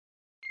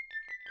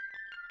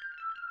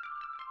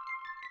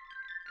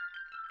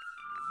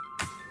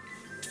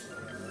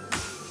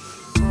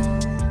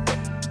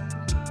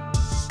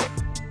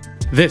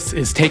This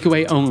is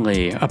Takeaway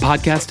Only, a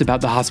podcast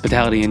about the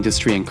hospitality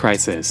industry in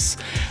crisis.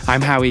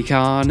 I'm Howie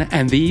Kahn,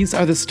 and these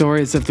are the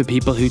stories of the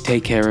people who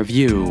take care of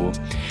you.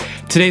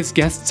 Today's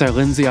guests are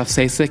Lindsay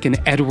Ofsacek and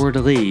Edward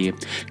Lee,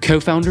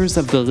 co-founders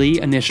of the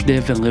Lee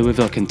Initiative in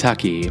Louisville,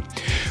 Kentucky.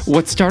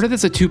 What started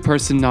as a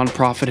two-person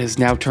nonprofit has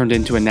now turned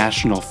into a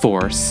national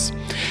force.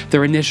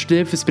 Their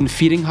initiative has been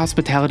feeding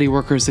hospitality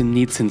workers in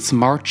need since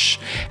March,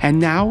 and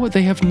now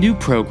they have new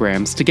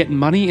programs to get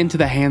money into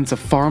the hands of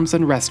farms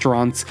and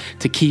restaurants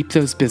to keep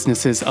those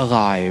businesses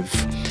alive.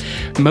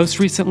 Most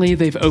recently,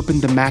 they've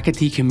opened the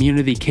McAtee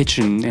Community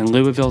Kitchen in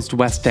Louisville's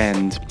West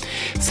End,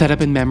 set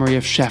up in memory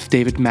of Chef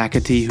David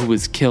McAtee, who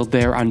was killed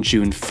there on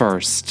June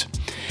 1st.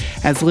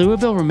 As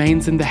Louisville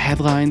remains in the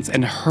headlines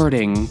and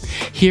hurting,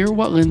 hear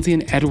what Lindsay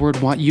and Edward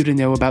want you to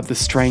know about the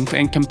strength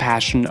and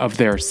compassion of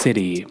their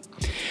city.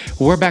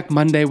 We're back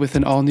Monday with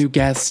an all-new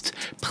guest.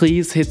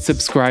 Please hit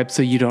subscribe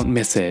so you don't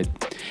miss it.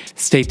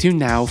 Stay tuned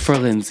now for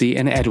Lindsay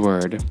and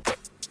Edward.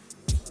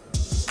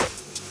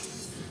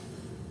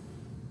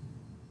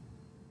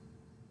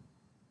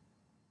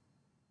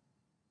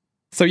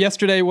 So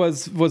yesterday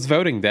was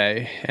voting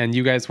day, and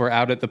you guys were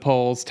out at the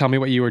polls. Tell me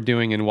what you were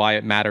doing and why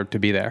it mattered to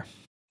be there.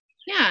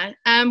 Yeah,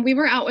 we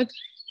were out with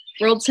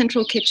World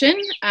Central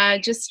Kitchen,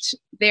 just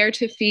there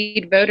to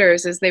feed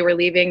voters as they were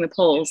leaving the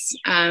polls.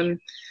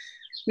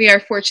 We are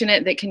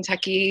fortunate that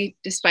Kentucky,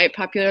 despite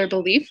popular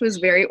belief, was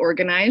very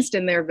organized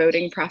in their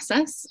voting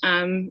process.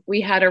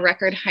 We had a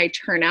record high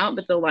turnout,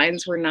 but the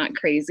lines were not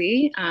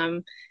crazy.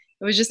 It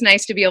was just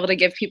nice to be able to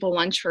give people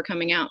lunch for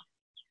coming out.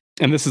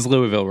 And this is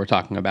Louisville we're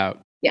talking about.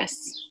 Yes.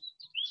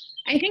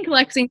 I think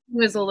Lexington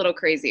was a little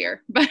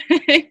crazier, but...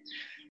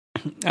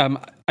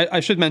 I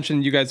should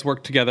mention you guys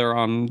worked together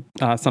on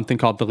something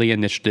called the Lee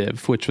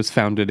Initiative, which was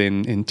founded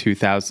in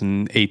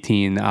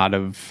 2018 out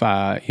of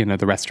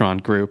the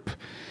restaurant group.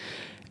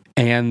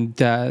 And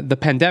the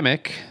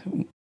pandemic,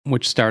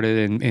 which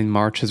started in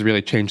March, has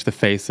really changed the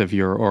face of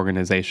your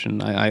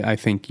organization. I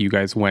think you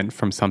guys went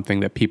from something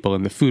that people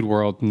in the food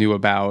world knew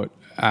about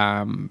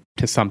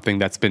to something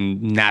that's been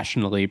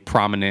nationally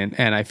prominent,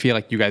 and I feel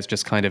like you guys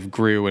just kind of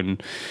grew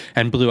and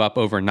blew up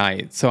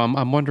overnight. So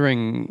I'm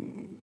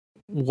wondering,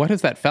 what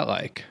has that felt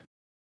like?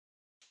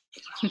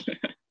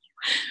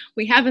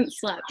 We haven't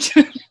slept.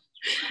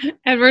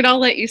 Edward, I'll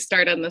let you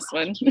start on this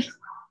one.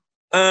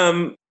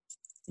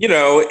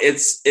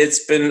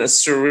 It's been a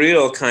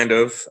surreal kind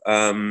of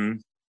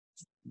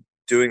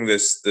doing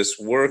this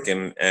work,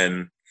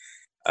 and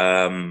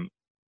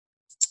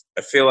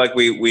I feel like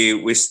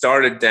we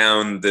started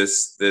down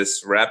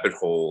this rabbit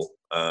hole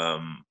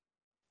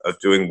of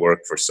doing work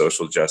for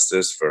social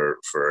justice,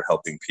 for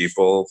helping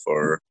people,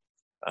 for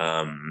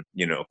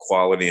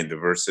equality and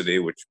diversity,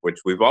 which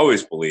we've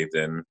always believed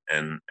in,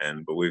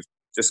 but we've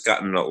just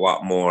gotten a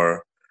lot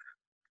more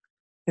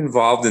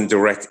involved in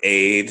direct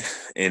aid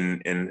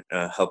in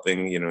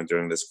helping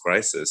during this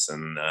crisis,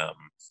 and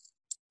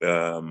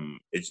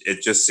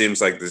it just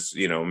seems like this,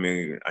 I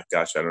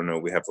don't know,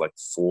 we have like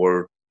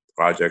 4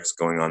 projects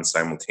going on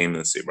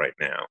simultaneously right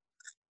now.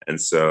 And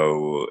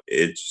so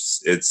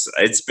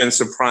it's been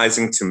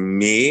surprising to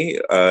me.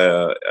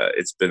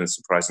 It's been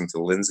surprising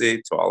to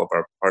Lindsay, to all of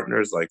our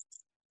partners, like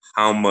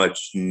how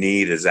much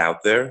need is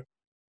out there,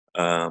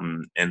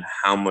 and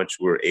how much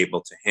we're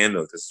able to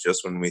handle. Because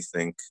just when we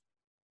think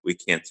we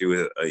can't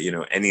do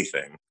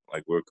anything,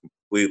 like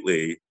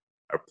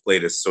our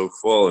plate is so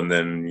full, and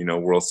then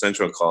World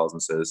Central calls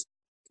and says,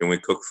 "Can we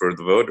cook for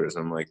the voters?"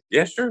 I'm like,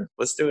 "Yeah, sure,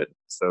 let's do it."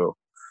 So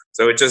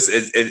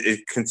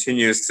it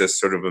continues to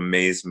sort of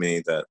amaze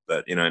me that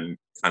I'm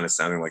kind of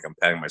sounding like I'm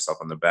patting myself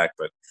on the back,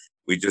 but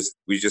we just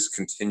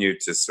continue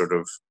to sort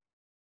of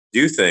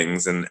do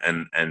things and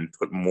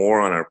put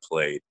more on our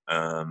plate,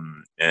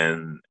 and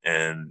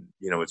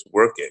it's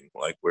working.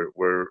 Like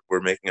we're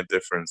making a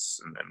difference,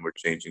 and we're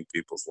changing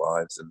people's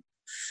lives, and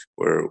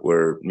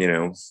we're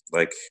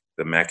like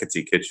the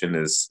McAtee Kitchen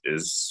is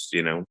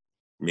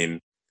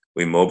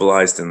we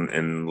mobilized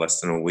in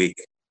less than a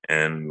week,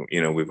 and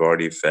we've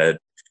already fed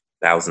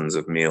thousands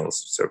of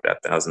meals, served out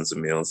thousands of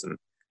meals, and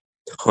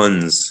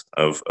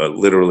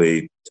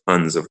literally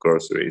tons of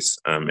groceries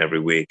every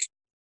week.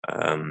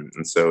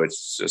 And so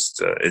it's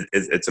just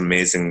it's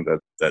amazing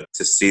that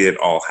to see it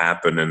all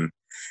happen. And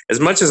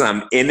as much as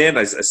I'm in it,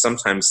 I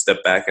sometimes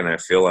step back and I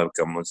feel like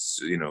I'm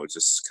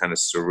just kind of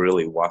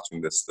surreally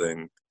watching this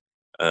thing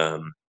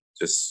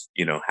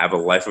have a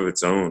life of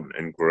its own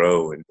and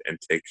grow and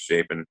take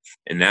shape. And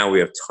now we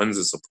have tons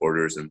of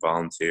supporters and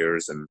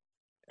volunteers, and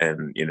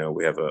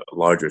we have a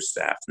larger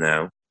staff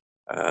now.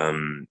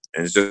 And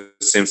it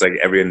just seems like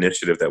every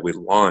initiative that we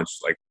launch,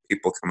 like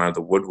people come out of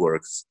the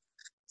woodworks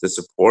to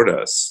support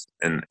us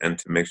and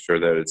to make sure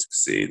that it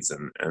succeeds.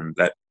 And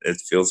that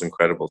it feels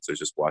incredible to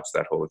just watch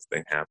that whole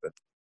thing happen.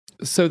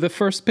 So the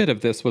first bit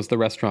of this was the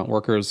Restaurant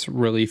Workers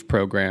Relief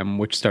Program,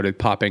 which started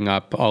popping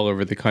up all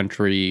over the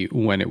country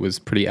when it was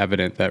pretty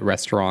evident that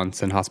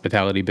restaurants and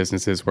hospitality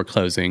businesses were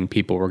closing.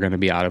 People were going to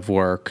be out of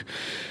work,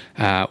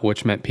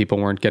 which meant people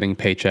weren't getting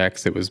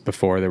paychecks. It was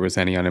before there was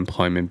any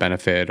unemployment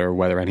benefit or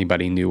whether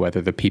anybody knew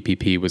whether the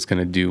PPP was going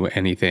to do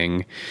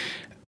anything.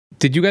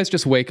 Did you guys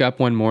just wake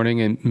up one morning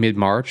in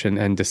mid-March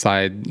and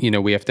decide,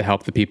 we have to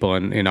help the people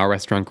in our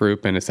restaurant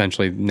group, and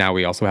essentially now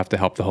we also have to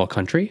help the whole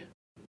country?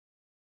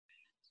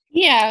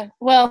 Yeah,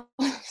 well,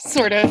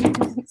 sort of.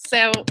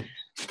 So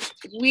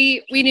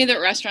we knew that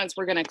restaurants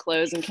were going to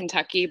close in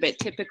Kentucky, but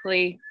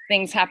typically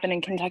things happen in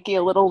Kentucky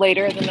a little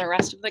later than the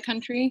rest of the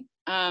country.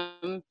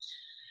 That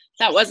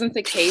wasn't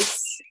the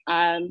case.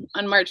 On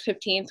March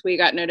 15th, we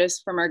got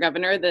notice from our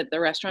governor that the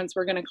restaurants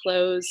were going to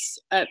close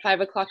at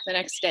 5 o'clock the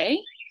next day.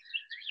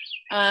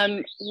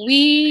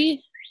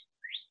 We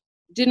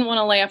didn't want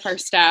to lay off our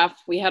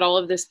staff. We had all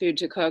of this food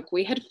to cook.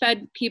 We had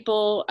fed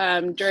people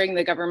during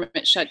the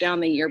government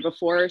shutdown the year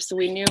before, so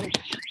we knew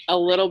a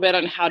little bit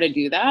on how to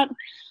do that.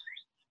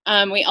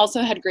 We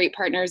also had great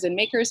partners in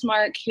Maker's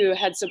Mark who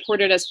had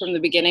supported us from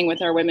the beginning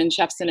with our Women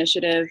Chefs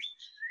initiative.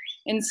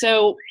 And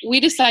so we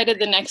decided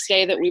the next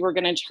day that we were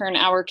going to turn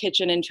our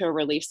kitchen into a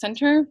relief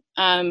center.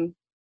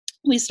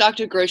 We stocked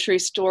a grocery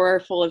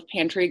store full of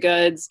pantry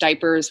goods,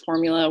 diapers,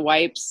 formula,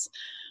 wipes.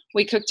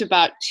 We cooked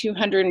about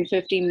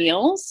 250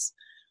 meals,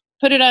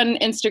 put it on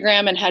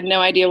Instagram, and had no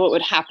idea what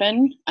would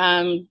happen.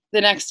 The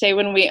next day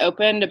when we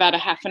opened, about a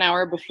half an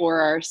hour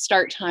before our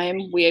start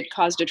time, we had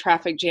caused a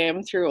traffic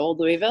jam through Old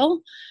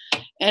Louisville,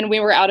 and we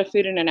were out of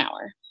food in an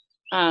hour.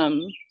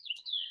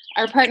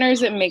 Our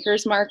partners at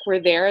Maker's Mark were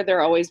there.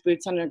 They're always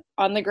boots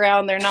on the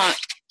ground. They're not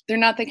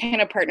the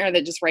kind of partner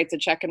that just writes a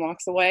check and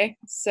walks away.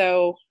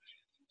 So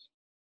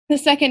the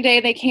second day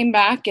they came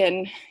back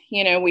and,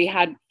 we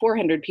had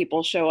 400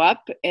 people show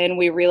up, and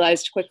we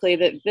realized quickly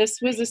that this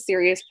was a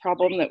serious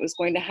problem that was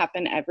going to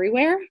happen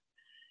everywhere.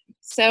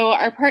 So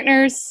our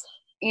partners,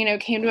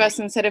 came to us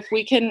and said, if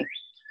we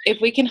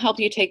can help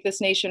you take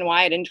this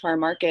nationwide into our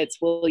markets,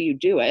 will you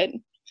do it?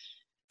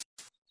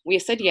 We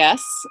said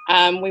yes.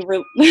 We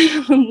were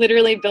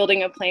literally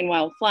building a plane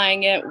while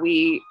flying it.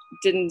 We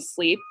didn't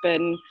sleep.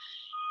 And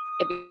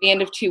at the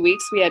end of 2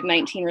 weeks, we had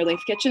 19 relief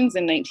kitchens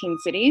in 19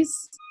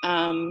 cities.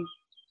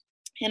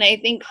 And I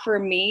think for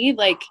me,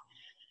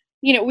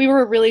 we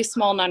were a really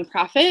small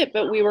nonprofit,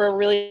 but we were a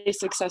really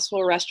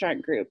successful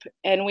restaurant group.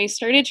 And we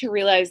started to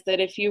realize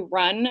that if you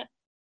run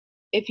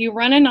a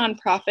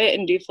nonprofit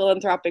and do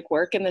philanthropic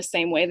work in the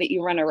same way that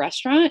you run a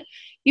restaurant,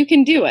 you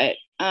can do it.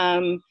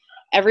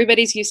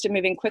 Everybody's used to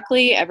moving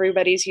quickly.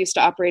 Everybody's used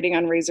to operating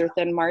on razor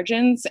thin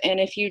margins. And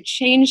if you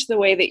change the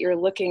way that you're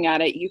looking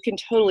at it, you can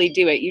totally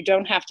do it. You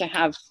don't have to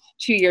have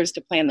 2 years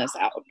to plan this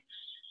out.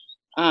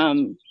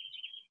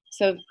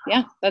 So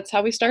yeah, that's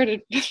how we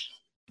started.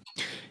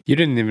 You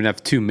didn't even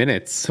have 2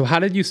 minutes. So how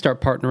did you start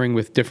partnering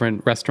with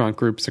different restaurant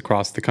groups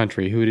across the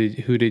country?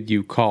 Who did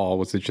you call?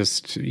 Was it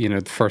just,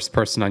 the first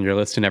person on your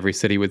list in every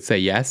city would say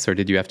yes, or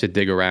did you have to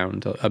dig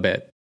around a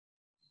bit?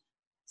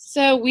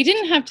 So we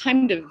didn't have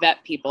time to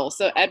vet people.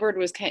 So Edward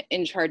was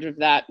in charge of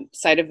that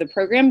side of the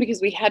program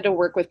because we had to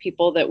work with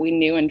people that we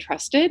knew and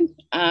trusted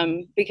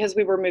because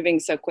we were moving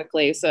so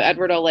quickly. So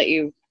Edward, I'll let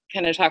you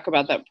kind of talk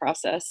about that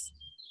process.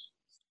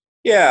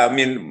 Yeah, I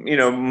mean,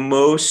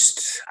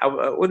 I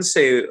wouldn't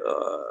say,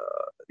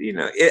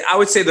 I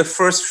would say the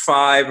first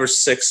 5 or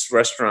 6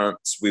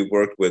 restaurants we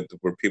worked with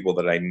were people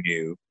that I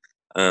knew.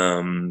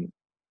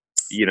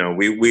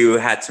 We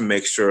had to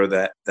make sure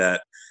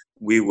that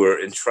we were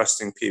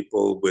entrusting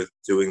people with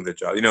doing the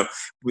job.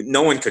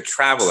 No one could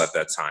travel at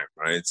that time,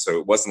 right? So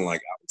it wasn't like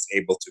I was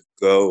able to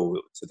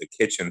go to the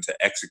kitchen to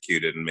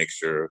execute it and make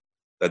sure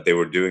that they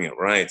were doing it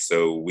right.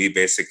 So we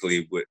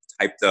basically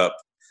typed up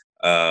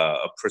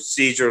a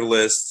procedure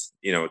list,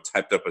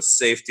 typed up a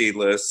safety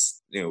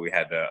list. We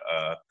had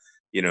a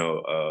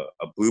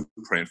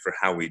blueprint for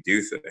how we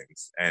do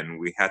things, and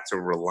we had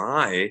to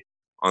rely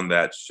on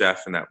that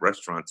chef and that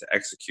restaurant to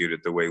execute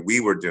it the way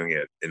we were doing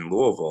it in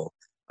Louisville.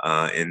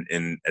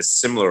 In as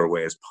similar a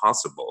way as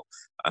possible.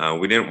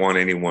 We didn't want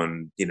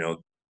anyone,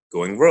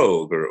 going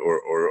rogue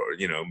or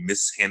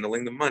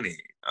mishandling the money.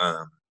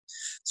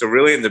 So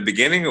really in the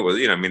beginning, it was,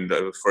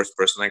 the first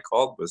person I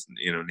called was,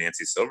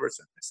 Nancy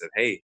Silverton. I said,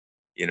 hey,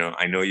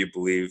 I know you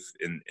believe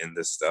in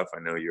this stuff. I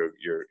know you're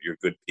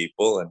good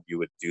people and you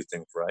would do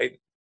things right.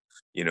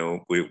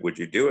 Would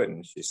you do it?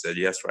 And she said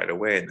yes right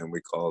away. And then we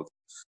called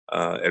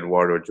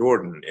Eduardo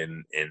Jordan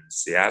in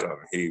Seattle.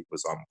 He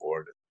was on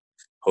board.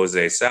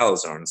 Jose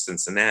Salazar in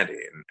Cincinnati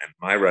and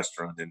my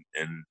restaurant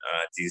in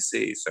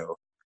DC. So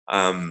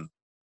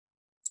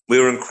we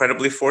were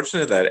incredibly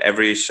fortunate that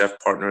every chef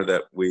partner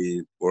that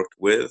we worked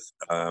with,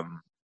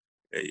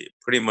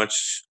 pretty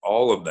much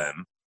all of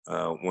them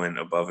went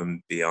above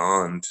and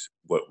beyond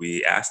what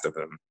we asked of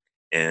them.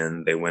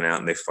 And they went out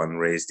and they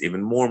fundraised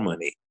even more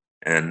money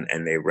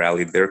and they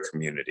rallied their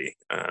community.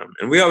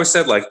 And we always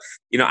said,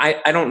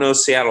 I don't know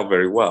Seattle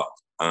very well.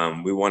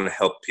 We want to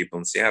help people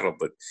in Seattle,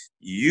 but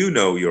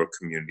your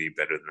community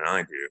better than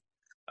I do.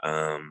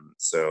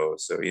 So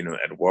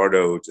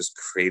Eduardo just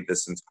created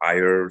this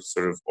entire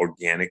sort of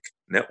organic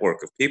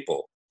network of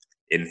people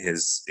in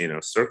his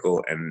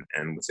circle, and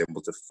was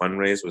able to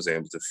fundraise, was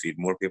able to feed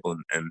more people,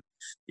 and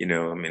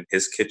I mean,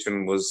 his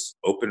kitchen was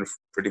open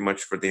pretty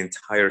much for the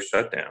entire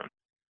shutdown.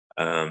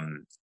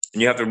 And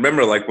you have to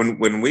remember, like when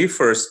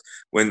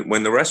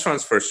the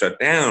restaurants first shut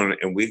down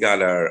and we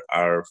got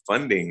our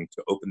funding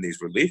to open these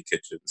relief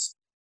kitchens,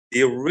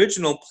 the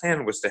original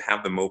plan was to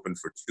have them open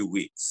for 2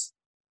 weeks.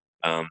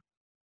 Um,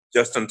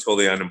 just until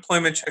the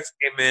unemployment checks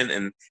came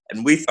in,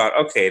 and we thought,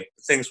 okay,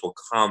 things will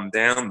calm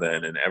down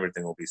then and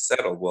everything will be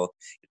settled. Well,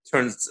 it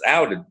turns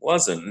out it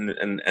wasn't,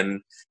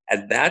 and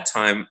at that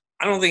time,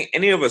 I don't think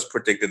any of us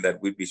predicted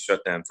that we'd be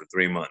shut down for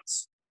 3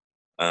 months.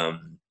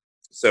 Um,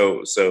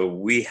 so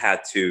we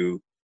had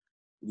to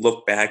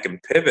look back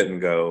and pivot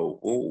and go,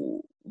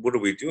 well, what are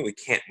we doing? We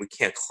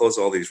can't close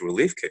all these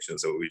relief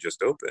kitchens that we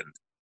just opened.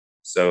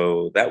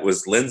 So that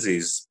was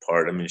Lindsay's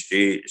part. I mean,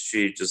 she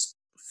just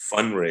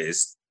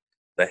fundraised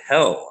the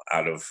hell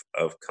out of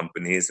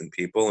companies and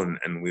people,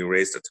 and we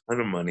raised a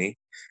ton of money,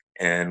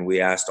 and we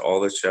asked all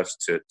the chefs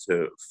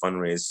to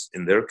fundraise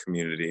in their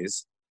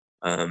communities.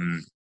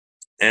 Um,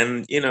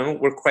 and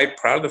we're quite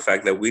proud of the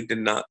fact that we did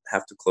not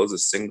have to close a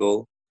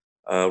single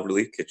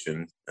relief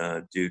kitchen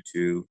due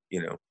to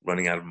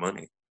running out of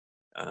money.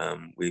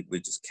 We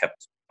just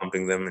kept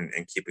pumping them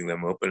and keeping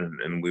them open,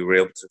 and we were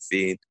able to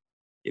feed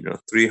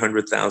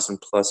 300,000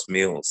 plus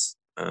meals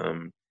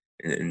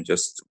in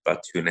just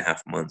about 2.5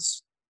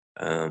 months,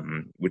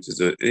 which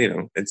is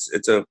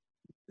it's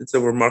a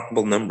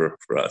remarkable number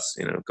for us.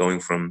 Going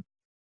from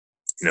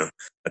a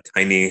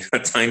tiny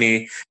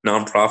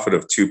nonprofit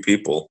of 2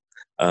 people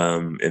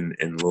in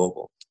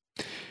Louisville.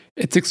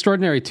 It's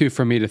extraordinary too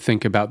for me to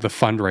think about the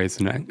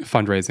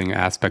fundraising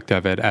aspect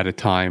of it at a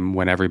time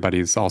when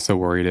everybody's also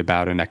worried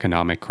about an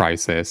economic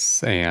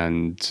crisis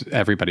and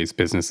everybody's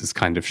business is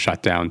kind of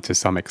shut down to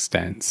some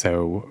extent.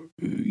 So,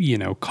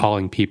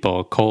 calling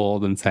people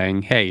cold and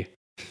saying, "Hey,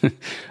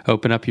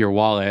 open up your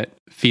wallet,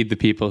 feed the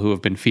people who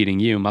have been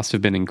feeding you," must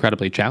have been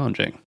incredibly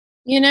challenging.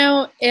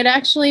 It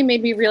actually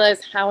made me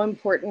realize how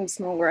important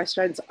small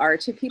restaurants are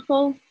to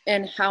people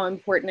and how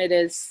important it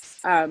is.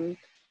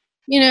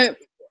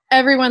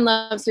 Everyone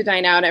loves to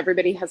dine out.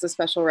 Everybody has a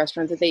special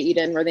restaurant that they eat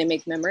in where they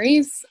make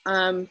memories.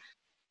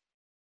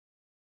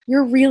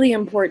 You're really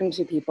important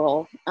to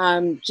people.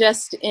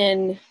 Just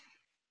in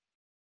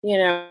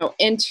 $2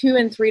 and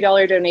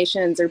 $3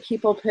 donations, or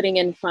people putting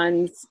in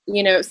funds,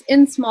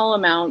 in small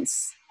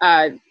amounts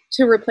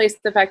to replace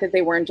the fact that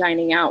they weren't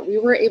dining out. We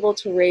were able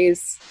to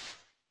raise,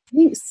 I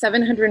think,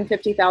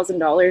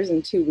 $750,000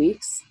 in 2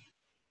 weeks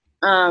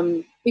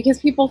because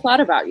people thought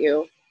about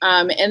you.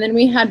 And then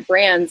we had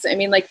brands. I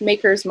mean, like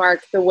Maker's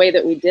Mark, the way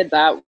that we did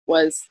that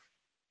was,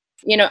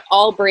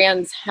 all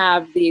brands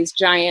have these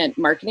giant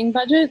marketing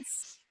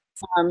budgets.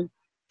 And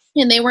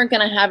they weren't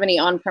going to have any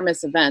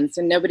on-premise events,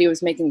 and nobody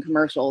was making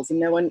commercials, and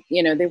no one,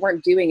 they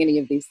weren't doing any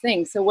of these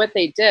things. So what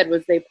they did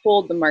was they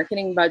pulled the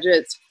marketing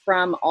budgets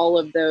from all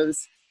of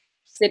those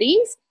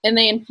cities, and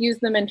they infused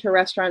them into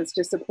restaurants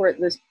to support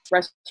the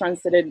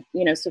restaurants that had,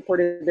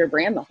 supported their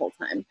brand the whole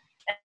time.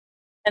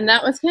 And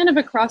that was kind of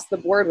across the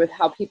board with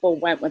how people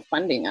went with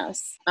funding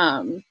us.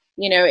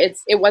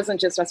 It wasn't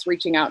just us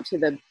reaching out to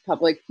the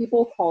public.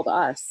 People called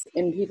us,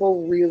 and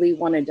people really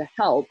wanted to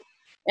help.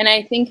 And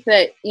I think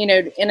that, in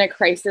a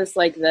crisis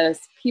like this,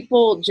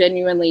 people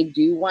genuinely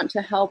do want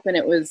to help. And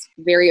it was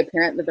very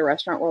apparent that the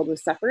restaurant world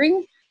was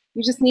suffering.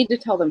 You just need to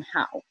tell them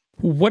how.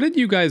 What did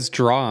you guys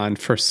draw on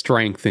for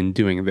strength in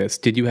doing this?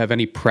 Did you have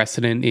any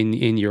precedent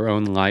in your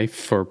own life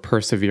for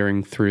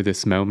persevering through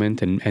this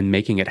moment and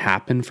making it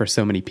happen for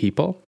so many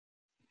people?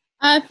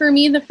 For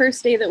me, the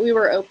first day that we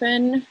were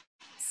open,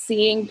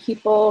 seeing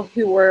people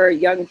who were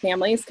young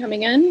families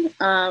coming in,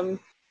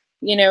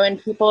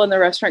 and people in the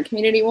restaurant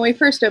community. When we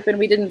first opened,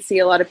 we didn't see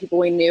a lot of people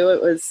we knew.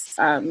 It was,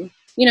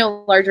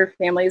 larger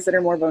families that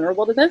are more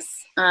vulnerable to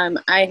this.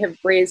 I have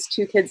raised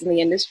 2 kids in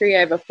the industry.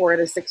 I have a 4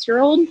 and a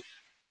 6-year-old.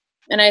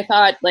 And I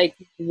thought,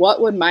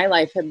 what would my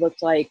life have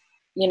looked like,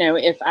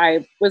 if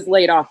I was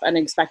laid off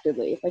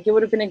unexpectedly? It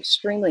would have been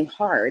extremely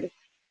hard.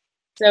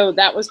 So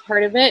that was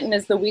part of it. And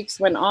as the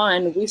weeks went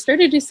on, we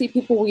started to see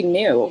people we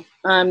knew.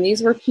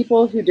 These were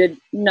people who did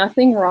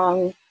nothing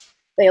wrong.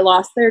 They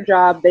lost their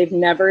job. They've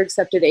never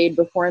accepted aid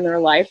before in their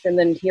life. And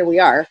then here we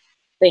are.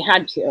 They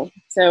had to.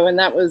 So, and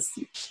that was,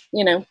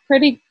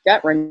 pretty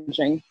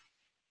gut-wrenching.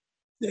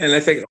 Yeah, and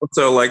I think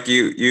also,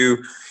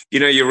 you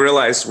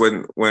realize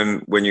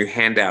when you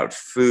hand out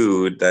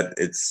food that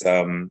it's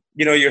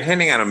you're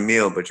handing out a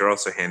meal, but you're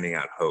also handing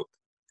out hope.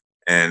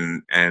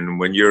 And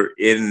when you're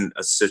in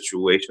a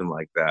situation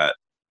like that,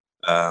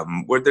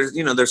 where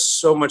there's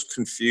so much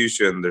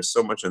confusion, there's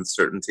so much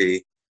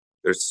uncertainty,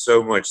 there's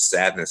so much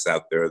sadness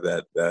out there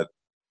that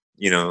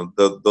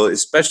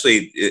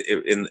especially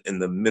in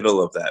the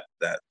middle of that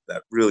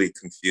really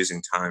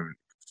confusing time,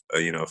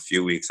 a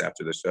few weeks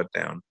after the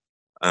shutdown.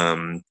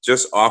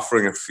 Just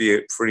offering a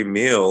free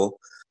meal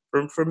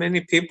for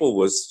many people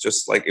was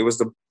just it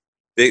was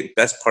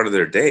best part of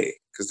their day,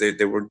 because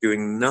they were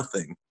doing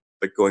nothing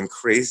but going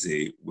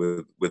crazy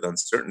with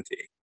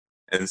uncertainty.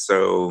 And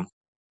so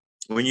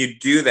when you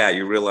do that,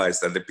 you realize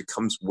that it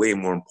becomes way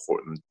more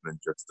important than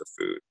just the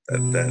food.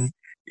 That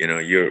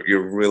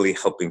you're really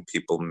helping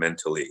people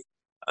mentally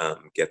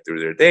get through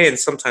their day, and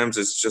sometimes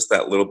it's just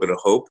that little bit of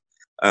hope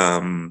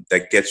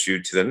that gets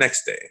you to the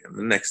next day and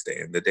the next day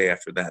and the day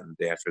after that and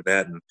the day after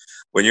that. And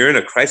when you're in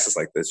a crisis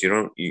like this, you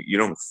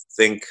don't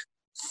think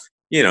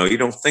you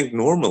don't think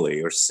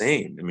normally or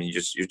sane. I mean,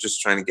 you're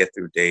just trying to get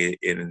through day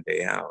in and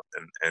day out,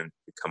 and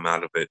come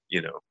out of it,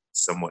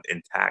 somewhat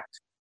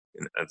intact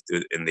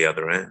in the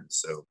other end.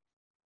 So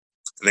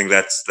I think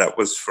that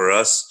was for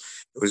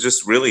us. It was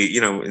just really,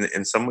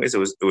 in some ways, it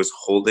was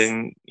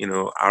holding,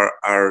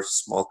 our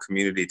small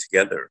community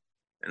together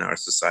and our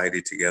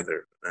society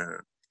together,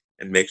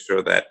 and make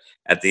sure that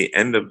at the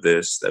end of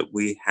this, that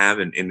we have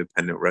an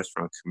independent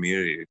restaurant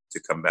community to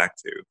come back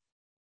to,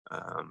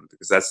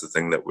 because that's the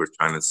thing that we're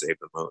trying to save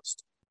the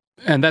most.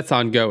 And that's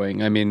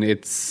ongoing. I mean,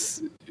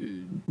 it's,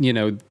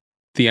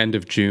 the end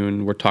of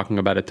June. We're talking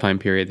about a time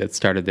period that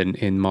started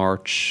in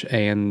March,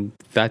 and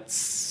that's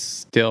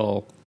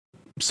still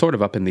sort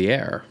of up in the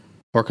air,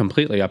 or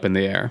completely up in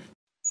the air.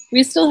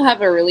 We still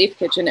have a relief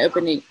kitchen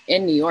opening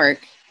in New York,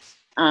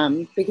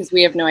 because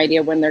we have no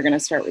idea when they're going to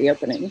start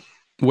reopening.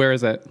 Where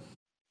is it?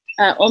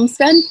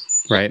 Olmsted,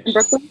 right in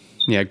Brooklyn.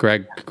 Yeah,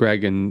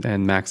 Greg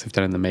and Max have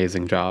done an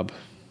amazing job.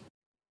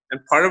 And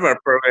part of our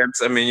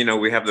programs, I mean,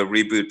 we have the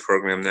Reboot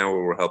program now,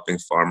 where we're helping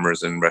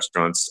farmers and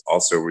restaurants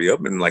also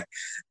reopen. Like,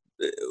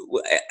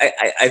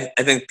 I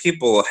think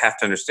people have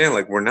to understand,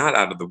 like, we're not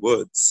out of the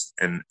woods,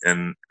 and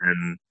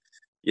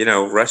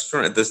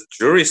this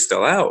jury's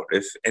still out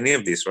if any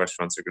of these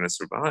restaurants are going to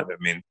survive. I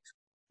mean,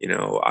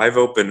 I've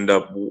opened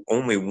up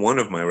only one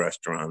of my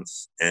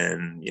restaurants,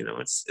 and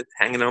it's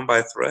hanging on by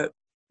a thread.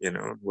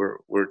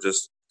 We're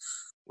just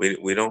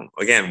we don't,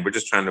 again, we're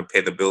just trying to pay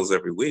the bills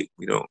every week.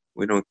 We can't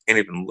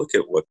even look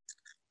at what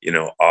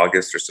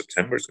August or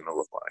September is going to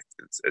look like.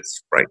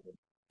 It's frightening.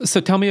 So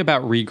tell me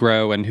about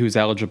Regrow and who's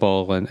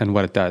eligible and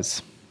what it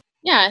does.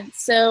 Yeah.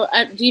 So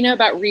do you know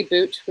about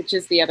Reboot, which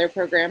is the other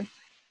program?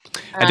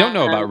 I don't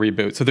know about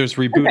Reboot. So there's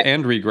Reboot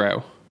and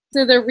Regrow.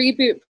 So the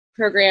Reboot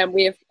program,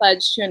 we have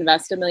pledged to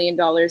invest $1 million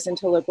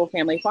into local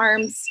family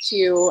farms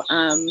to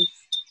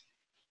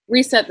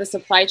reset the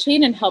supply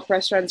chain and help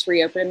restaurants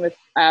reopen with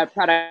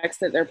products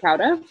that they're proud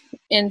of.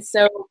 And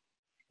so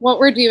what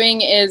we're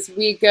doing is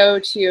we've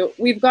gone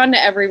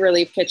to every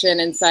relief kitchen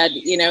and said,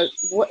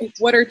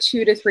 what are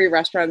 2 to 3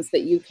 restaurants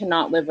that you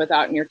cannot live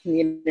without in your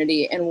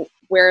community, and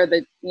where are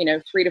the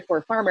 3 to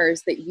 4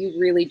 farmers that you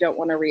really don't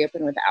want to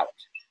reopen without.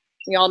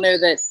 We all know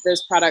that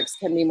those products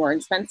can be more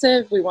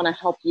expensive. We want to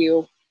help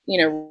you,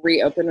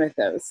 reopen with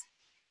those.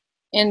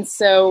 And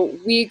so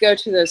we go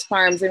to those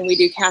farms and we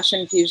do cash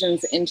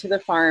infusions into the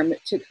farm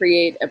to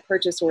create a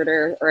purchase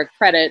order or a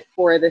credit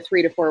for the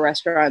 3 to 4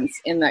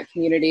 restaurants in that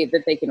community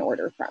that they can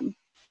order from.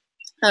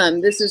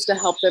 This is to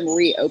help them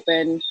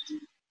reopen,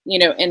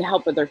 and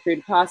help with their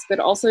food costs, but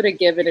also to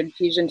give an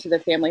infusion to the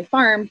family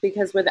farm,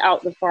 because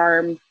without the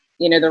farm,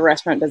 the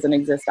restaurant doesn't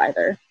exist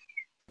either.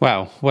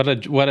 Wow, what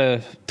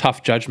a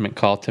tough judgment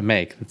call to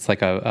make. It's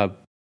like a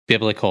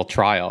biblical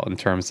trial in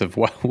terms of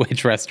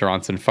which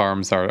restaurants and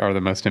farms are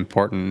the most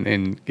important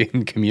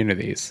in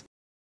communities.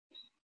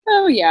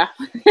 Oh yeah,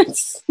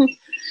 it's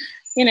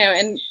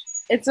and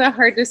it's a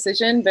hard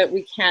decision, but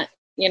we can't.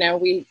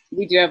 We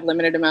do have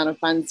limited amount of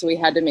funds, so we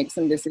had to make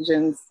some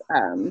decisions.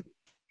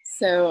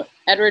 So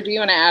Edward, do you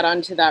want to add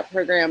on to that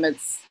program?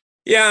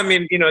 Yeah, I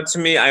mean, to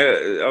me,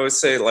 I would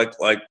say like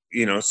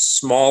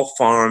small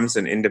farms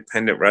and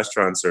independent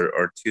restaurants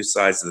are 2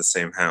 sides of the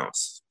same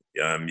house.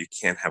 You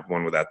can't have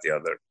one without the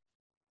other.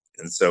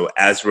 And so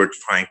as we're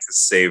trying to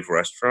save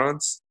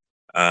restaurants,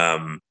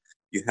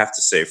 you have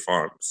to save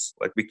farms.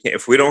 Like, we can't,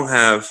 if we don't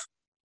have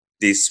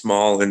these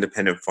small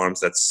independent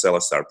farms that sell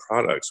us our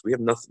products, we have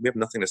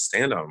nothing to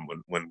stand on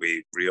when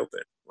we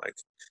reopen. Like,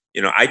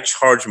 I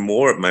charge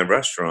more at my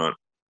restaurant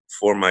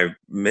for my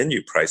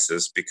menu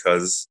prices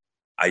because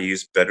I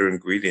use better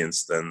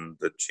ingredients than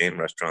the chain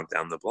restaurant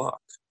down the block.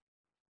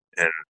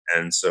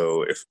 And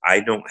so if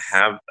I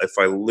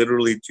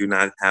literally do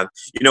not have,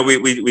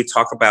 we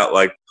talk about,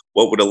 like,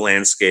 what would a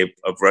landscape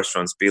of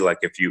restaurants be like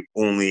if you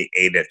only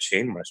ate at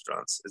chain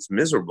restaurants? It's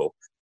miserable.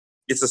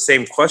 It's the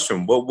same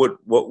question. What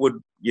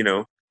would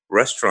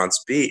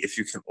restaurants be if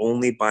you can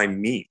only buy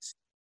meat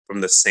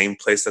from the same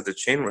place that the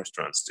chain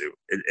restaurants do?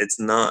 It's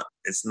not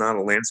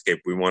a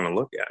landscape we want to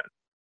look at.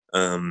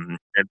 And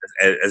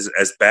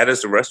as bad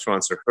as the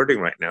restaurants are hurting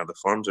right now, the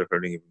farms are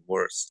hurting even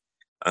worse.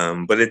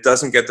 But it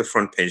doesn't get the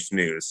front page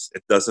news.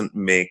 It doesn't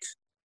make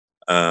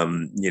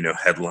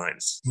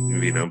headlines,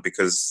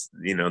 because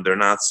they're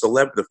not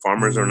the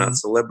farmers are not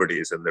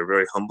celebrities, and they're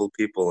very humble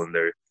people, and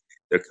they're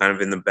kind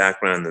of in the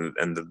background,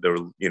 and they're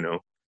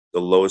the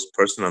lowest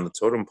person on the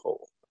totem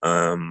pole.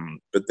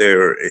 But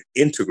they're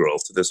integral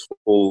to this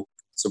whole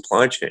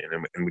supply chain,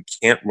 and we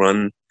can't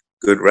run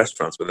good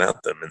restaurants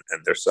without them,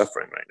 and they're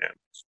suffering right now.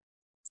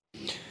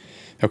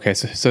 Okay,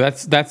 so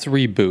that's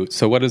Reboot.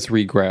 So what is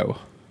Regrow?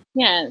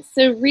 Yeah,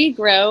 so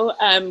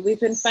Regrow, we've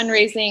been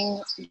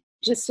fundraising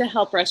just to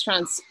help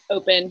restaurants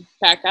open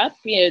back up.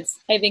 I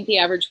think the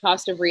average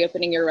cost of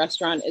reopening your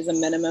restaurant is a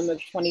minimum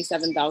of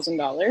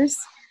 $27,000.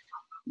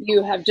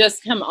 You have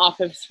just come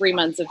off of 3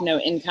 months of no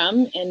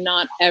income, and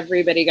not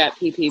everybody got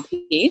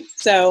PPP.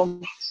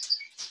 So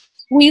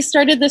we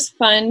started this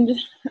fund.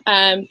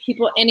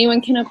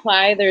 Anyone can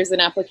apply. There's an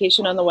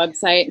application on the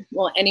website.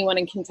 Well, anyone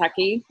in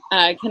Kentucky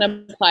can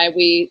apply.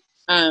 We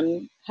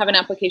have an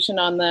application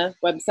on the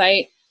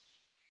website.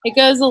 It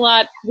goes a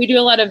lot. We do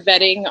a lot of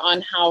vetting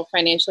on how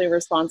financially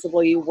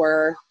responsible you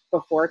were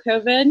before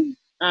COVID,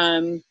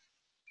 and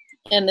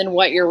then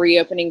what your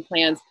reopening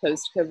plans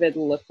post-COVID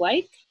look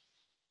like.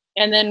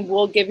 And then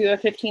we'll give you a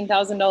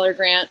 $15,000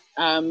 grant,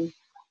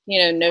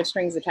 no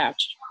strings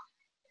attached,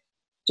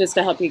 just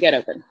to help you get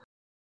open.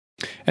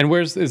 And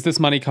is this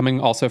money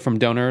coming also from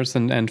donors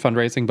and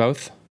fundraising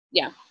both?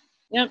 Yeah.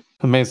 Yep.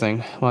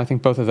 Amazing. Well, I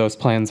think both of those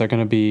plans are going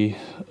to be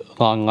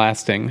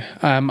long-lasting.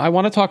 I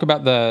want to talk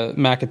about the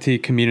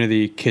McAtee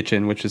Community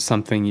Kitchen, which is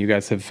something you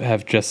guys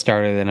have just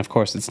started. And, of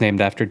course, it's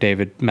named after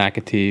David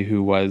McAtee,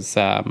 who was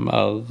a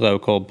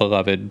local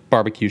beloved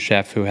barbecue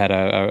chef who had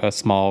a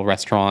small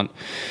restaurant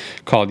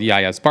called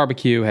Yaya's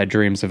Barbecue, had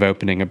dreams of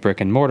opening a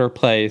brick-and-mortar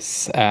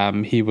place.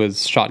 He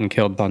was shot and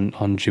killed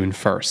on June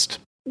 1st.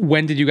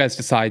 When did you guys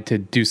decide to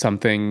do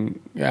something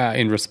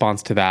in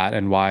response to that,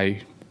 and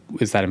why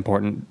is that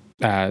important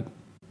to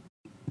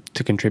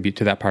contribute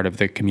to that part of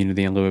the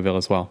community in Louisville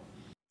as well?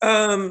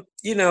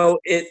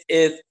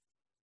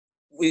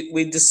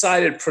 We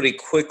decided pretty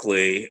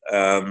quickly.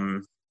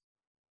 I've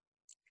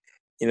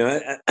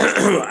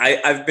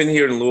been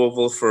here in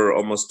Louisville for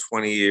almost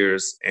 20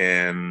 years,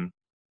 and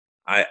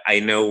I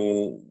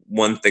know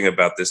one thing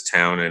about this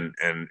town, and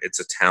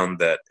it's a town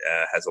that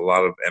has a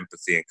lot of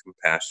empathy and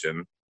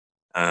compassion.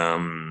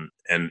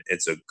 And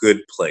it's a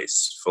good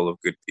place full of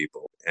good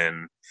people.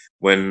 And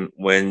when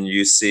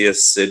you see a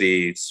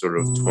city sort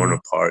of torn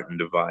apart and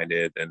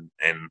divided and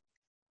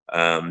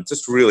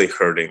just really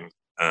hurting,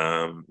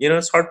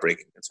 it's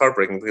heartbreaking. It's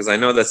heartbreaking because I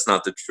know that's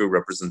not the true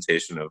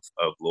representation of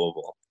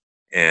Louisville.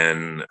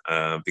 And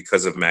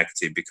because of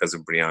McAtee, because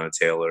of Breonna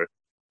Taylor,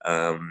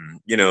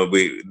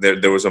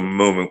 there was a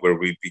moment where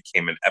we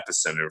became an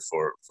epicenter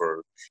for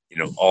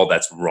all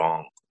that's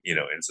wrong,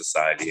 in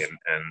society.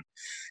 And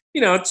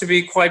to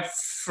be quite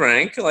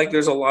frank, like,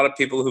 there's a lot of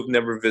people who've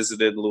never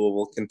visited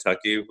Louisville,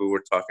 Kentucky, who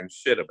were talking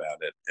shit about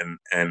it.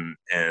 And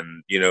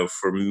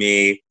for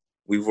me,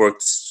 we've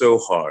worked so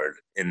hard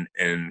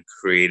in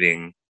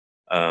creating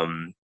a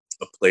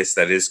place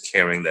that is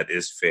caring, that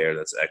is fair,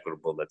 that's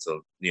equitable, that's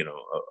a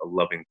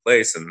loving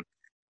place. And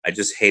I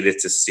just hated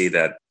to see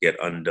that get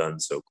undone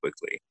so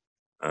quickly.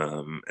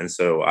 And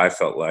so I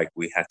felt like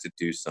we had to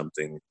do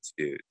something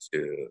to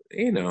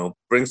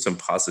bring some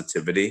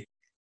positivity.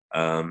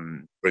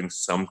 Bring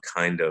some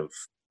kind of,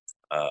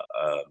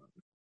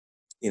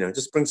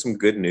 just bring some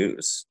good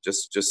news.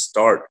 Just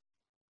start,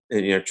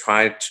 and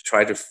try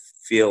to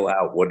feel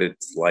out what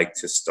it's like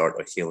to start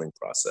a healing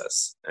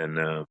process. And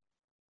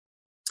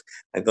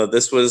I thought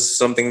this was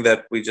something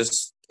that we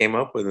just came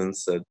up with and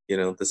said,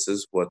 this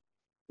is what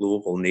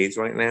Louisville needs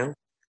right now.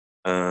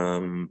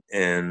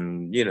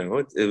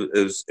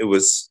 It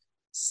was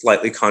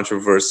slightly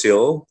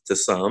controversial to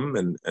some,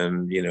 and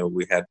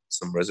we had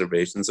some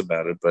reservations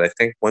about it, but I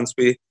think once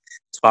we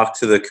talked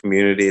to the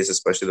communities,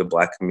 especially the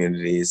Black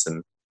communities,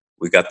 and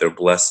we got their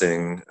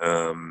blessing,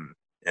 and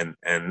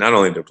not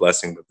only their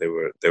blessing, but they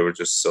were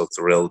just so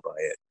thrilled by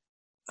it,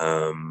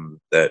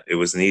 that it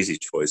was an easy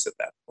choice at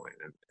that point.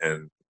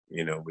 And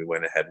we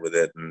went ahead with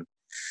it, and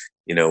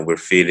we're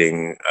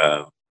feeding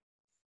about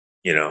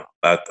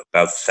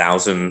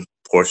 1,000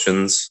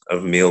 portions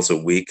of meals a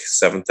week,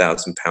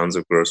 7,000 pounds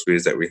of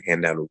groceries that we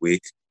hand out a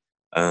week,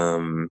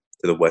 to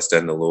the West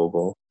End of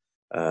Louisville.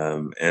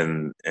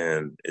 And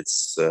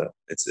it's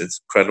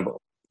incredible.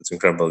 It's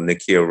incredible.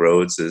 Nikia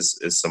Rhodes is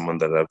someone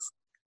that I've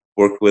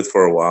worked with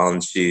for a while,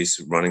 and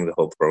she's running the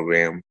whole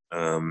program.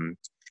 And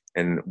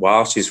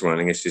while she's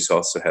running it, she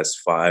also has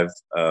 5,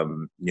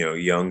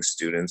 young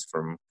students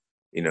from,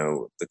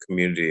 the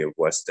community of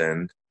West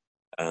End,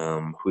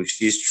 who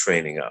she's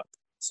training up.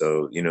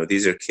 So,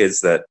 these are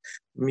kids that,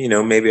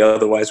 maybe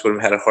otherwise would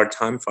have had a hard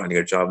time finding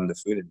a job in the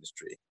food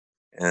industry.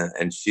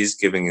 And she's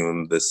giving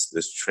them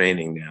this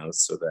training now,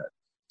 so that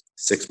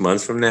 6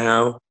 months from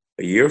now,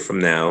 a year from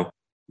now,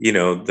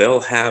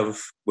 they'll have,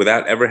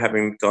 without ever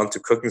having gone to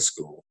cooking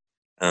school,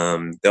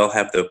 they'll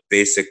have the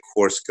basic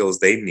core skills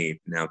they need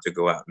now to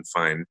go out and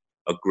find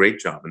a great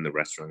job in the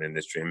restaurant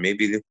industry. And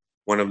maybe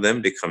one of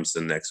them becomes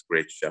the next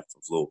great chef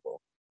of Louisville.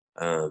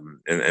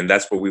 And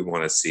that's what we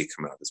want to see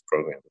come out of this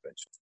program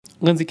eventually.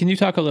 Lindsay, can you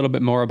talk a little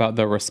bit more about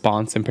the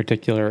response in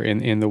particular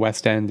in the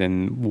West End,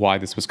 and why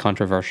this was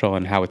controversial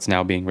and how it's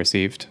now being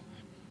received?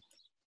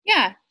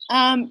 Yeah.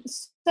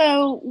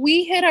 So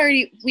we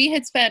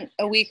had spent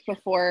a week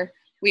before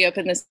we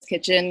opened this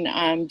kitchen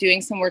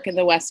doing some work in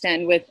the West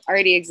End with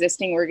already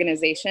existing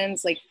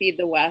organizations like Feed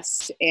the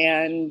West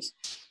and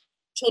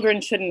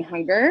children shouldn't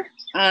hunger.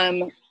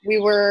 We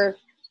were,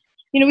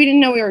 we didn't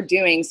know what we were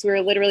doing. So we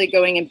were literally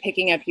going and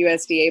picking up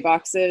USDA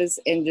boxes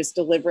and just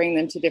delivering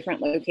them to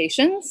different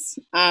locations.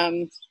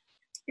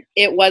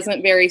 It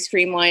wasn't very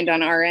streamlined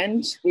on our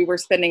end. We were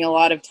spending a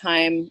lot of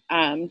time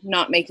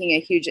not making a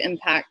huge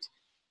impact.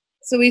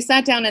 So we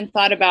sat down and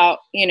thought about,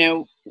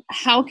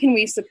 how can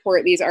we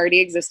support these already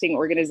existing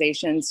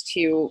organizations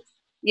to,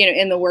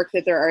 in the work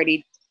that they're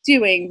already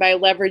doing by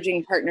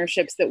leveraging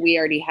partnerships that we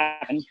already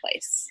have in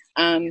place.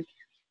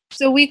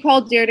 So we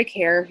called Dare to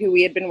Care, who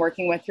we had been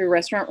working with through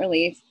Restaurant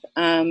Relief.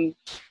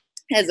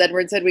 As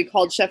Edward said, we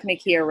called Chef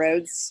Nakia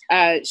Rhodes.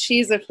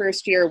 She's a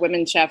first-year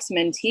Women Chefs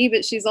mentee,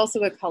 but she's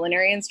also a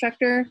culinary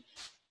instructor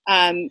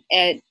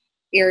at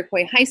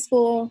Iroquois High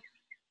School.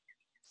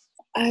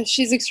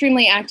 She's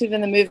extremely active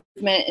in the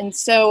movement. And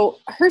so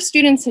her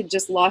students had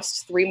just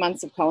lost 3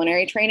 months of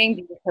culinary training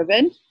due to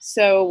COVID.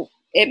 So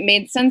it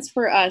made sense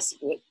for us.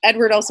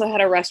 Edward also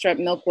had a restaurant,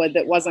 Milkwood,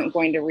 that wasn't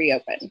going to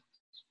reopen.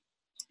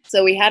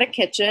 So we had a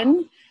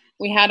kitchen,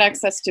 we had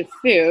access to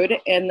food,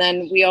 and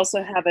then we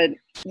also have a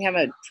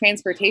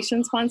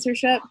transportation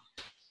sponsorship.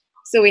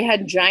 So we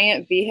had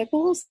giant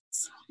vehicles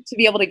to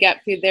be able to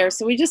get food there.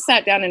 So we just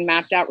sat down and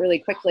mapped out really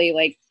quickly,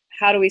 like,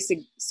 how do we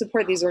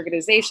support these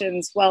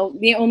organizations? Well,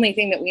 the only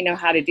thing that we know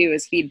how to do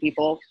is feed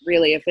people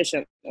really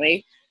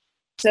efficiently.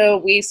 So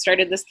we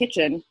started this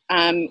kitchen.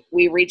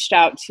 We reached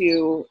out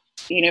to,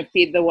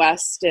 Feed the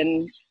West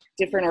and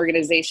different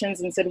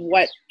organizations and said,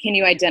 what can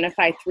you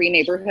identify 3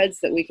 neighborhoods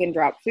that we can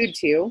drop food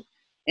to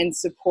and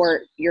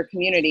support your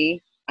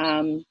community?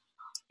 And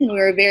we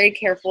were very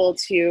careful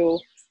to,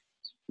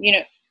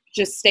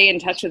 just stay in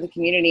touch with the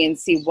community and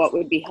see what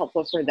would be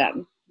helpful for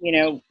them.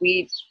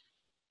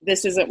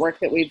 This isn't work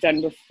that we've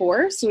done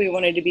before, so we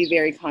wanted to be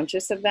very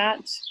conscious of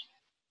that.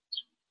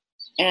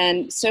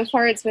 And so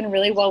far it's been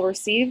really well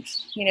received.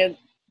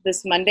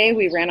 This Monday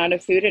we ran out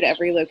of food at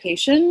every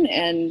location,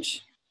 and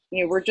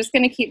we're just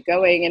going to keep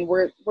going. And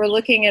we're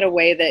looking at a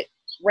way that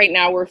right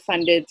now we're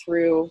funded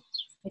through,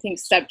 I think,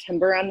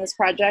 September on this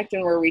project,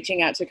 and we're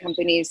reaching out to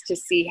companies to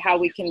see how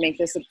we can make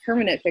this a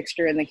permanent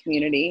fixture in the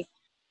community,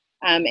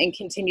 and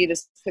continue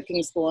this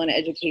cooking school and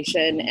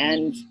education,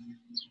 and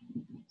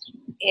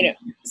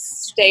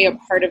stay a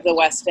part of the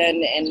West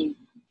End and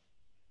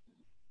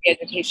the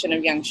education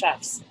of young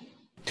chefs.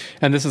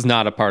 And this is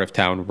not a part of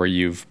town where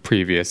you've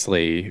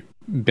previously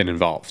been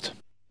involved?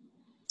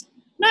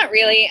 Not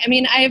really. I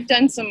mean, I have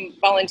done some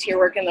volunteer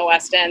work in the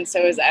West End,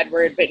 so has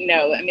Edward, but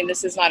no,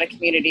 this is not a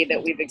community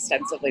that we've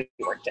extensively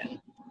worked in.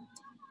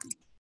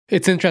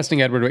 It's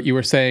interesting, Edward, what you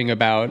were saying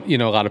about, a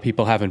lot of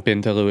people haven't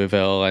been to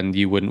Louisville and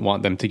you wouldn't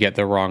want them to get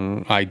the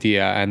wrong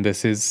idea. And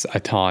this is a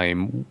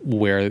time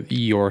where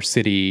your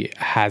city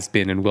has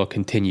been and will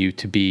continue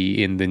to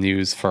be in the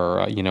news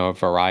for, a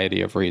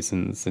variety of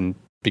reasons. And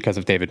because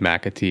of David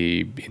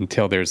McAtee,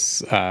 until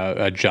there's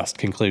a just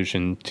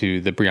conclusion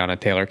to the Breonna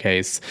Taylor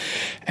case,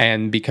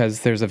 and because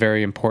there's a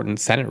very important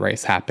Senate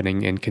race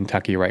happening in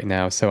Kentucky right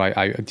now. So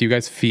do you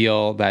guys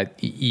feel that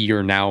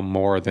you're now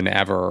more than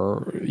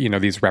ever,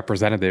 these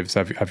representatives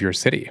of your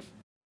city?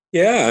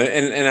 Yeah,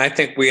 and I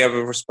think we have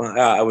a response.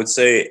 I would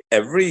say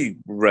every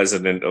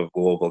resident of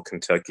Louisville,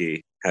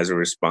 Kentucky has a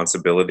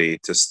responsibility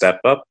to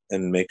step up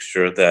and make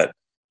sure that,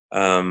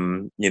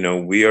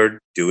 we are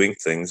doing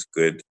things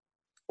good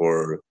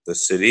for the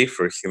city,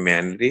 for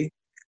humanity.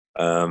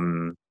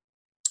 One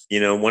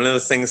of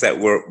the things that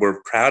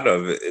we're proud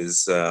of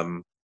is,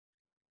 the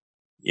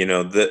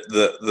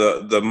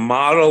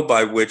model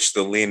by which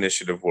the Lee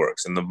Initiative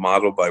works, and the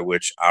model by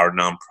which our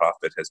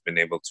nonprofit has been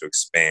able to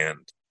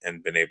expand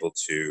and been able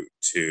to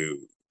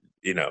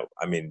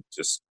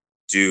just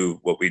do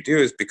what we do,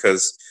 is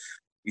because,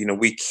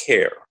 we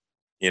care.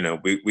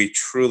 We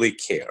truly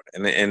care,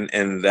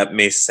 and that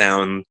may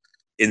sound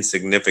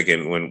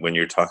insignificant when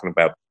you're talking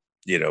about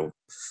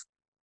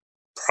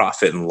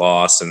profit and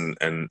loss and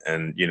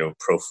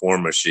pro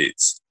forma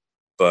sheets.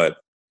 But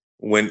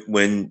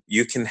when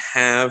you can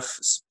have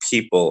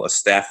people, a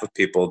staff of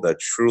people that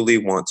truly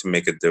want to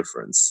make a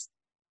difference,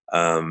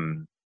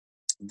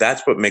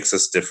 that's what makes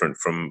us different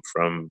from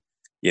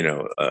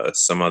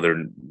some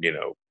other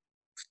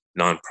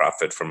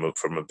nonprofit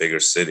from a bigger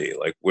city.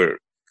 Like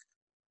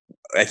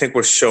I think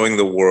we're showing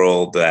the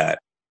world that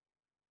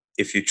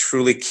if you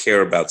truly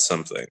care about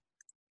something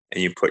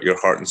and you put your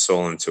heart and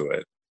soul into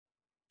it,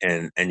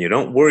 and you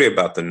don't worry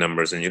about the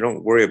numbers, and you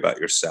don't worry about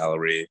your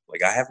salary.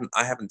 Like I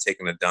haven't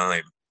taken a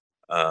dime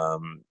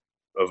of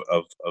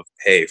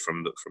pay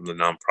from the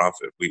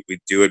nonprofit. We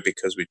do it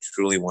because we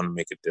truly want to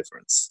make a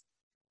difference.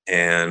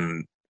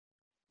 And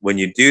when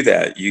you do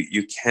that,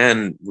 you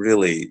can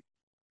really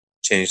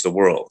change the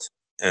world.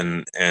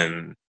 And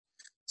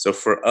so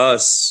for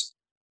us,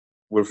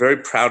 we're very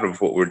proud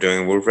of what we're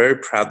doing. We're very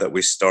proud that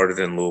we started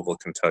in Louisville,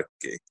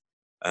 Kentucky.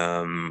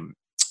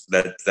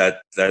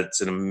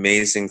 That's an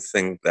amazing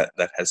thing that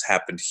has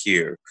happened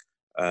here.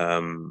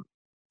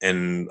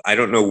 And I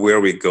don't know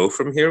where we go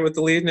from here with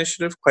the Lee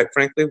Initiative, quite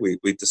frankly.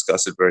 We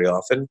discuss it very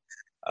often.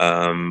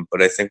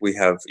 But I think we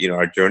have,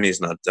 our journey is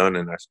not done,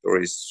 and our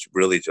story is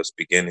really just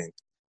beginning.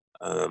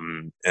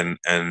 And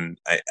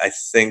I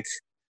think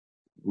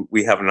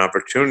we have an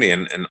opportunity,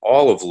 and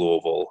all of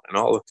Louisville and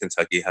all of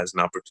Kentucky has an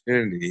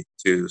opportunity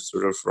to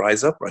sort of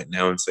rise up right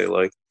now and say,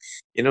 like,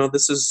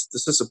 this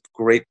is a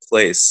great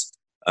place.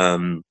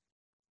 And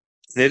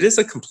it is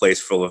a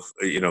place full of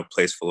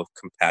place full of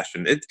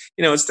compassion.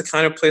 It's the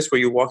kind of place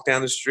where you walk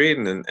down the street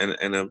and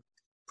a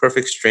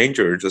perfect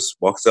stranger just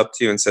walks up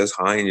to you and says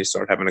hi, and you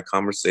start having a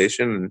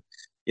conversation. And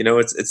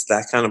it's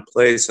that kind of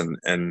place. And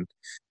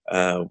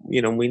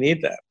we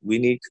need that. We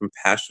need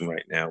compassion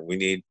right now. We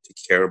need to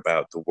care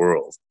about the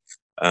world.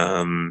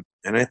 And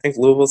I think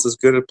Louisville's as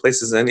good a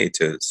place as any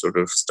to sort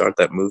of start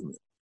that movement.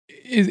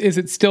 Is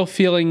it still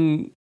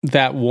feeling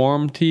that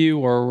warm to you,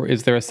 or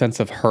is there a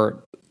sense of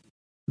hurt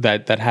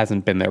that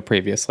hasn't been there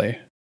previously?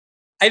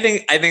 I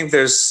think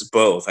there's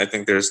both. I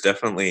think there's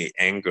definitely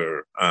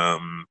anger,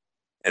 and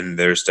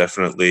there's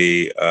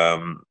definitely a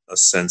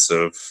sense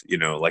of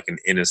like an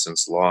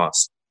innocence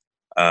lost.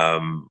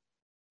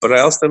 But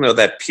I also know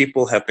that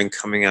people have been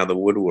coming out of the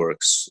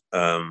woodworks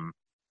to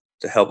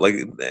help. Like,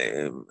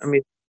 I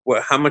mean,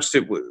 how much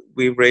did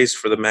we raise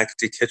for the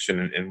McAtee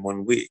Kitchen in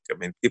 1 week? I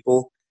mean,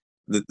 people,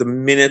 the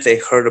minute they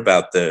heard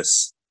about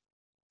this,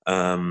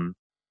 they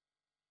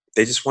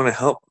just want to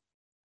help.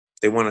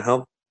 They want to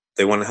help.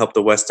 They want to help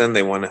the West End.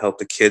 They want to help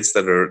the kids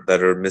that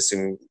are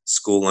missing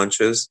school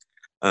lunches.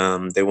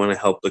 They want to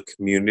help the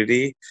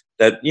community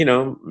that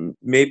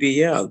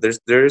maybe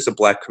there is a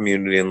Black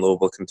community in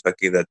Louisville,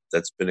 Kentucky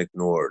that's been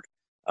ignored.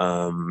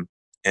 And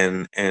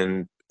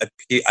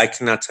I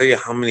cannot tell you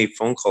how many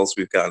phone calls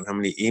we've gotten, how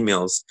many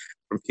emails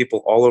from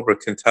people all over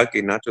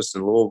Kentucky, not just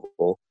in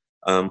Louisville,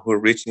 who are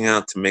reaching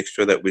out to make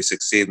sure that we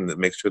succeed and to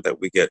make sure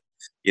that we get,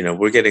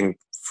 we're getting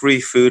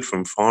free food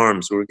from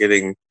farms. We're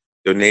getting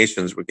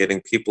donations. We're getting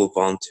people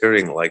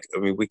volunteering. Like, I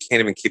mean, we can't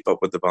even keep up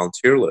with the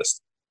volunteer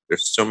list.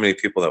 There's so many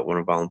people that want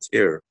to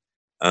volunteer.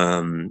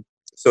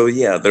 So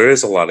yeah, there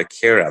is a lot of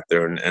care out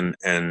there, and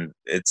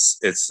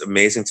it's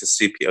amazing to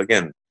see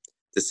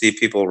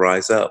people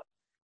rise up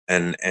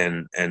and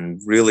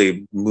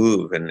really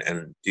move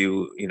and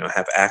do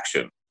have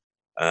action.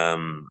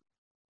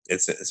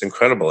 It's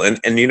incredible, and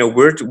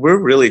we're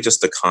really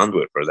just a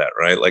conduit for that,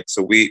 right? Like,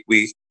 so we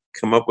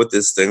come up with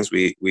these things,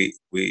 we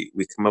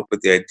come up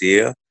with the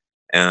idea,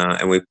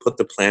 and we put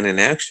the plan in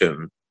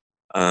action,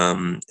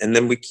 and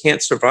then we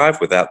can't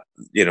survive without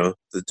the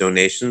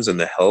donations and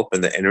the help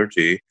and the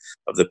energy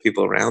of the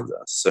people around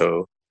us.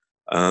 So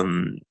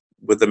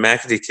with the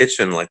McAtee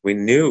Kitchen, like, we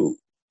knew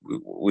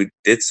we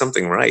did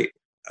something right.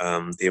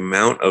 The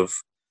amount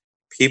of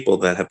people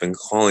that have been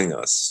calling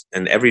us,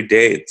 and every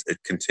day it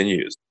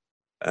continues.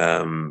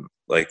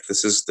 Like,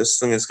 this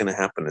thing is going to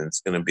happen, and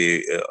it's going to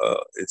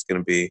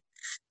be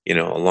a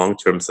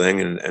long-term thing,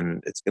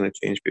 and it's going to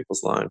change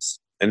people's lives.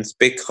 And it's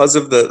because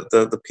of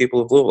the people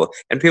of Louisville,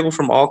 and people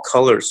from all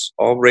colors,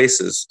 all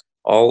races,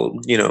 all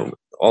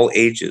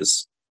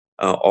ages,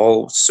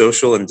 all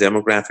social and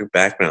demographic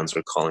backgrounds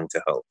are calling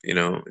to help.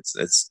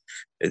 It's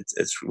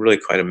really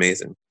quite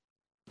amazing.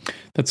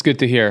 That's good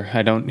to hear.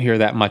 I don't hear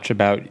that much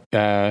about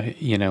broad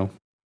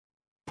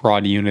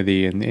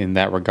unity in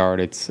that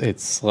regard.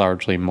 It's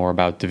largely more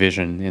about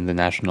division in the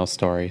national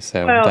story.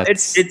 So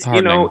that's and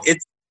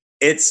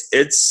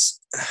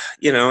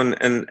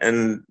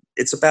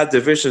it's about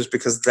divisions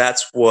because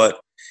that's what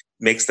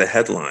makes the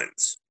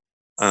headlines.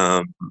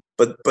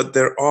 But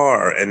there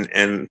are,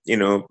 and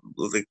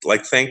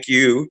like thank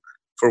you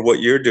for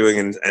what you're doing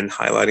and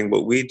highlighting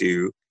what we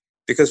do,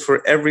 because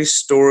for every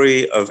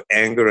story of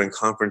anger and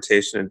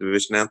confrontation and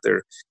division out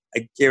there,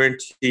 I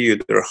guarantee you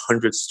there are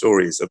 100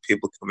 stories of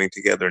people coming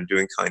together and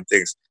doing kind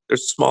things.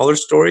 There's smaller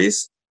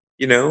stories,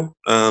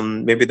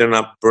 maybe they're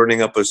not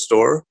burning up a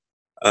store.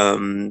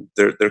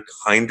 They're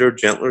kinder,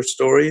 gentler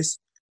stories,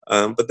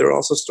 but there are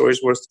also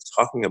stories worth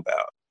talking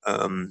about.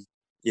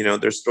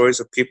 There's stories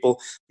of people,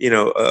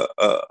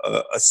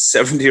 a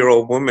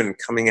 70-year-old woman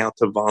coming out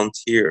to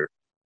volunteer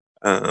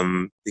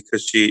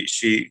because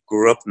she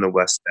grew up in the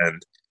West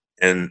End,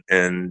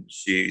 and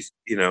she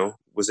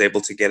was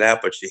able to get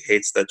out, but she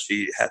hates that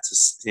she had to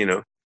see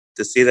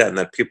that, and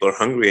that people are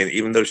hungry, and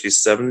even though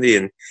she's 70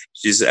 and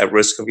she's at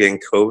risk of getting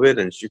COVID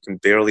and she can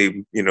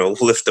barely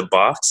lift a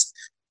box,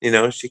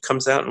 she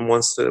comes out and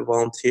wants to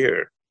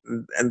volunteer,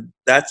 and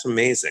that's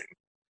amazing.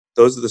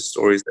 Those are the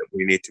stories that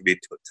we need to be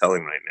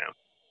telling right now.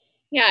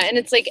 Yeah, and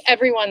it's like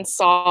everyone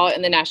saw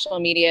in the national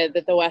media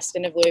that the West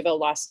End of Louisville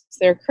lost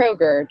their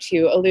Kroger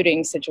to a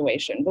looting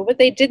situation. But what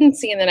they didn't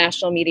see in the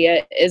national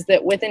media is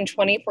that within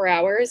 24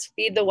 hours,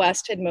 Feed the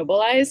West had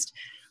mobilized,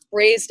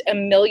 raised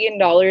 $1 million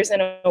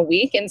in a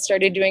week, and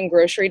started doing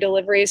grocery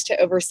deliveries to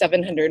over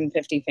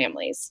 750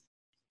 families.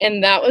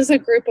 And that was a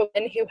group of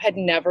men who had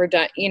never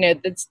done,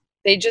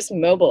 they just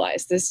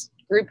mobilized. This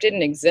group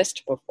didn't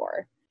exist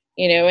before,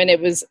 and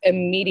it was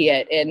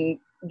immediate. And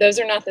those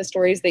are not the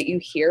stories that you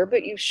hear,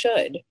 but you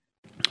should.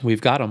 We've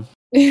got them.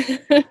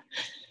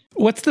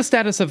 What's the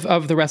status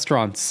of the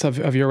restaurants,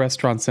 of your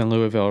restaurants in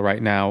Louisville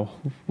right now?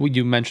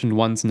 You mentioned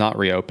one's not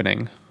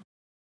reopening.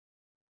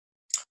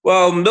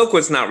 Well,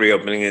 Milkwood's not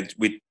reopening.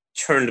 We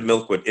turned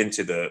Milkwood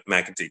into the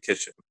McAtee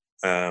Kitchen.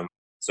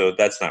 So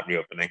that's not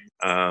reopening.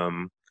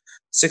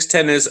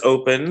 610 is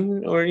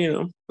open, or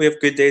we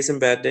have good days and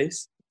bad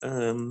days,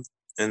 and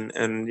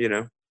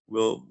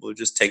we'll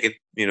just take it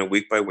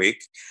week by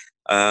week.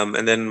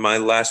 And then my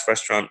last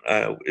restaurant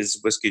is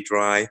Whiskey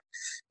Dry,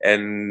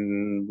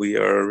 and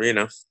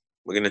we're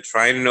going to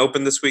try and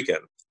open this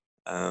weekend.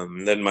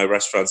 Then my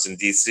restaurants in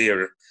DC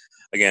are,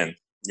 again,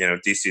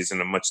 DC is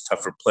in a much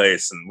tougher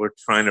place, and we're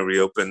trying to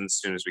reopen as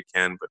soon as we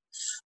can. But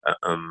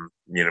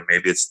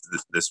maybe it's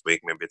this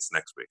week, maybe it's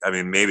next week. I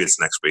mean, maybe it's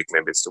next week,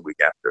 maybe it's the week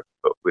after,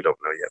 but we don't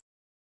know yet.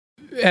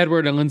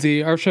 Edward and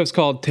Lindsay, our show's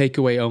called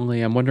Takeaway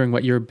Only. I'm wondering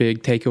what your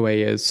big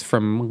takeaway is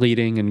from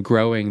leading and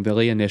growing the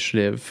Lee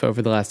Initiative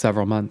over the last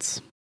several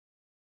months.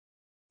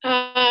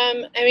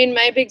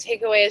 My big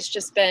takeaway has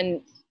just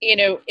been,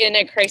 in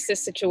a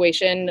crisis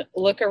situation,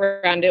 look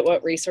around at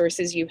what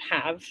resources you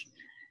have.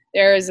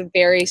 There is a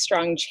very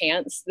strong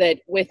chance that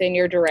within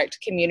your direct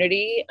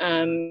community,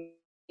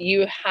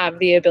 you have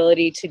the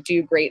ability to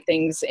do great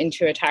things and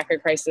to attack a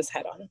crisis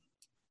head on.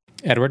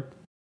 Edward?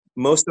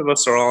 Most of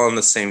us are all on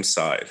the same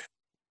side.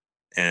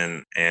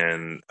 And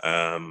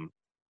I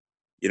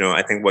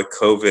think what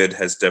COVID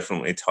has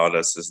definitely taught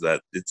us is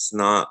that it's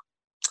not,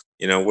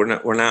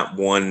 we're not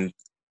one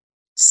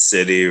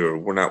city, or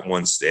we're not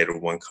one state or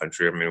one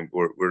country. I mean,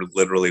 we're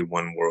literally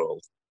one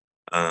world,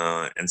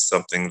 and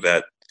something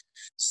that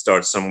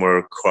starts somewhere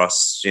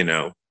across,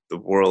 the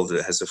world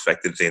that has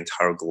affected the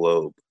entire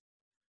globe.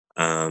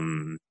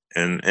 And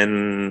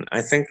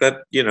I think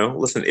that,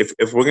 listen,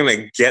 if we're going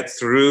to get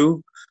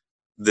through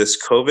this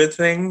COVID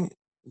thing,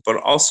 but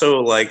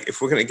also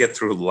if we're going to get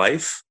through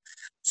life,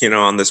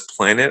 on this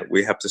planet,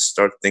 we have to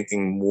start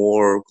thinking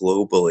more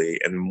globally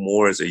and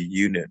more as a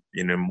unit,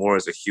 more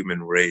as a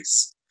human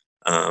race,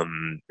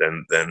 than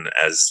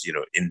as,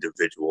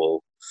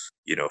 individual,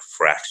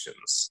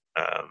 fractions.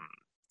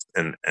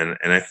 And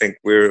I think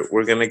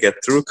we're going to get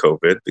through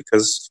COVID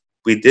because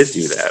we did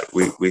do that.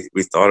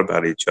 We thought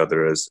about each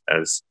other as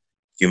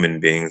human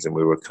beings, and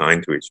we were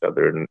kind to each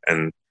other,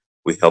 and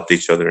we helped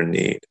each other in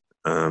need.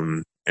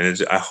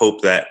 I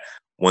hope that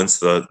once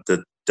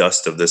the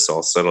dust of this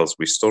all settles,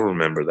 we still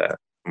remember that,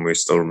 and we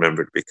still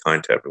remember to be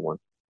kind to everyone.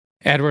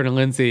 Edward and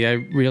Lindsay, I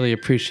really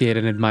appreciate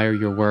and admire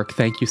your work.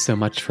 Thank you so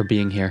much for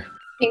being here.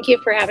 Thank you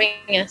for having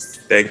us.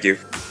 Thank you.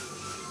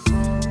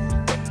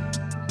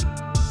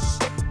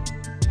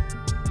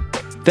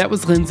 That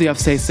was Lindsay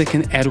Ofsacek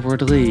and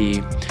Edward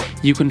Lee.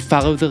 You can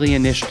follow the Lee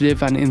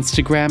Initiative on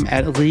Instagram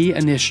at Lee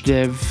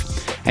Initiative,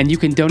 and you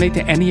can donate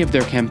to any of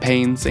their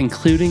campaigns,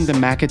 including the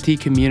McAtee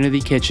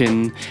Community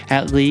Kitchen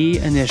at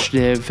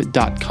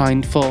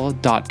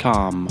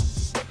leeinitiative.kindful.com.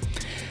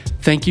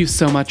 Thank you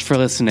so much for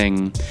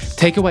listening.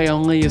 Takeaway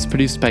Only is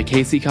produced by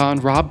Casey Kahn,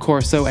 Rob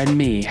Corso, and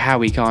me,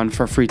 Howie Kahn,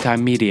 for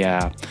Freetime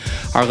Media.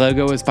 Our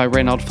logo is by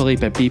Reynald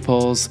Felipe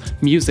Beeples,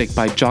 music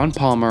by John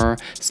Palmer,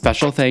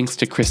 special thanks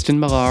to Kristen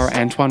Millar,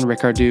 Antoine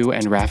Ricardou,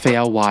 and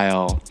Raphael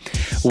Weil.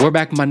 We're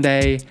back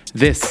Monday.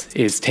 This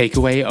is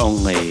Takeaway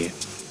Only.